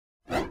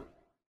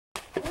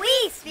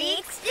We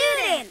speak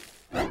student!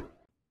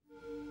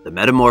 The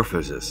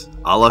Metamorphosis,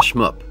 a la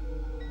Shmoop.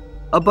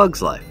 A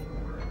Bug's Life.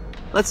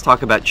 Let's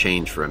talk about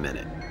change for a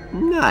minute.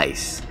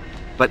 Nice.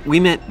 But we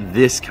meant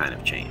this kind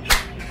of change.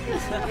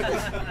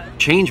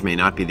 Change may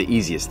not be the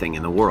easiest thing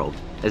in the world,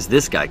 as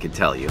this guy could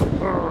tell you,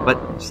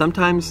 but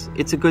sometimes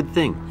it's a good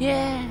thing.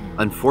 Yeah.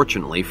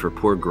 Unfortunately for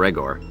poor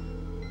Gregor,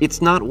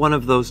 it's not one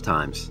of those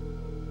times.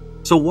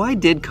 So why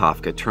did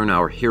Kafka turn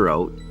our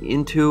hero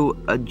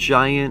into a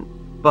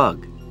giant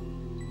bug?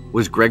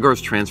 Was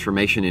Gregor's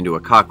transformation into a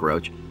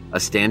cockroach a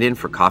stand-in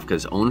for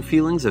Kafka's own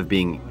feelings of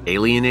being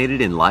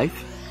alienated in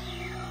life?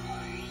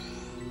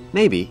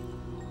 Maybe.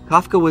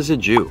 Kafka was a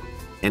Jew,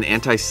 and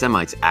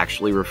anti-Semites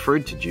actually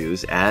referred to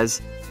Jews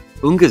as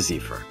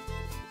Ungeziefer,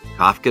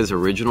 Kafka's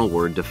original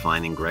word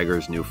defining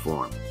Gregor's new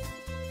form.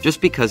 Just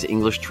because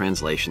English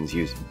translations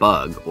use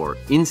bug or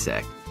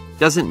insect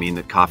doesn't mean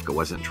that Kafka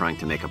wasn't trying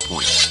to make a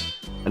point.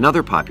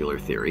 Another popular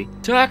theory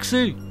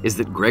Taxi! is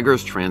that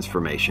Gregor's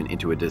transformation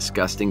into a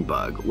disgusting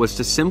bug was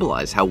to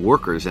symbolize how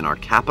workers in our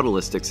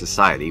capitalistic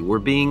society were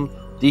being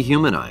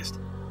dehumanized.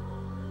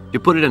 To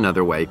put it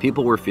another way,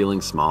 people were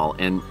feeling small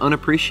and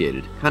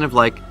unappreciated, kind of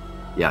like,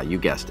 yeah, you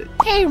guessed it.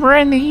 Hey, we're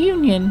in the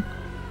union.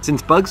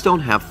 Since bugs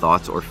don't have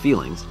thoughts or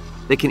feelings,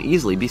 they can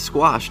easily be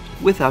squashed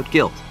without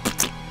guilt.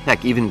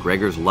 Heck, even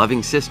Gregor's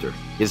loving sister,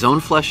 his own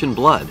flesh and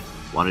blood,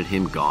 wanted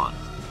him gone.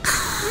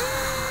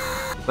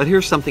 But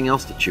here's something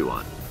else to chew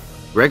on.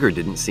 Gregor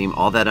didn't seem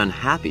all that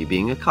unhappy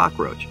being a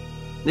cockroach.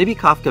 Maybe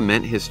Kafka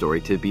meant his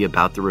story to be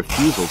about the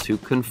refusal to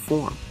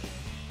conform.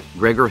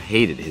 Gregor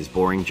hated his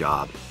boring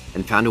job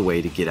and found a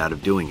way to get out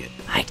of doing it.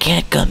 I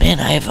can't come in,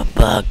 I have a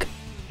bug.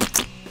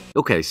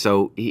 Okay,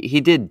 so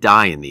he did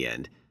die in the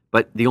end,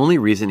 but the only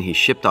reason he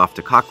shipped off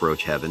to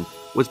cockroach heaven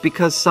was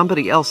because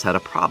somebody else had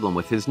a problem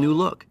with his new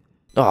look.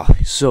 Oh,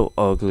 he's so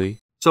ugly.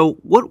 So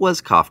what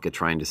was Kafka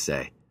trying to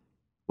say?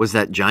 Was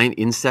that giant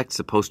insect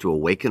supposed to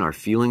awaken our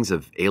feelings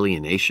of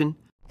alienation?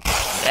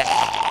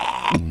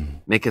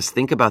 Make us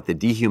think about the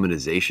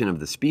dehumanization of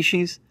the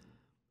species?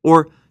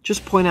 Or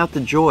just point out the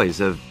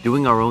joys of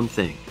doing our own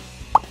thing?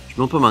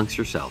 Shmoop amongst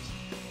yourselves.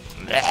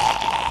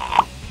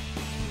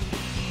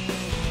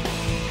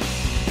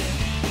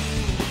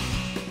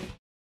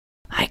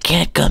 I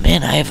can't come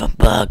in, I have a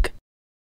bug.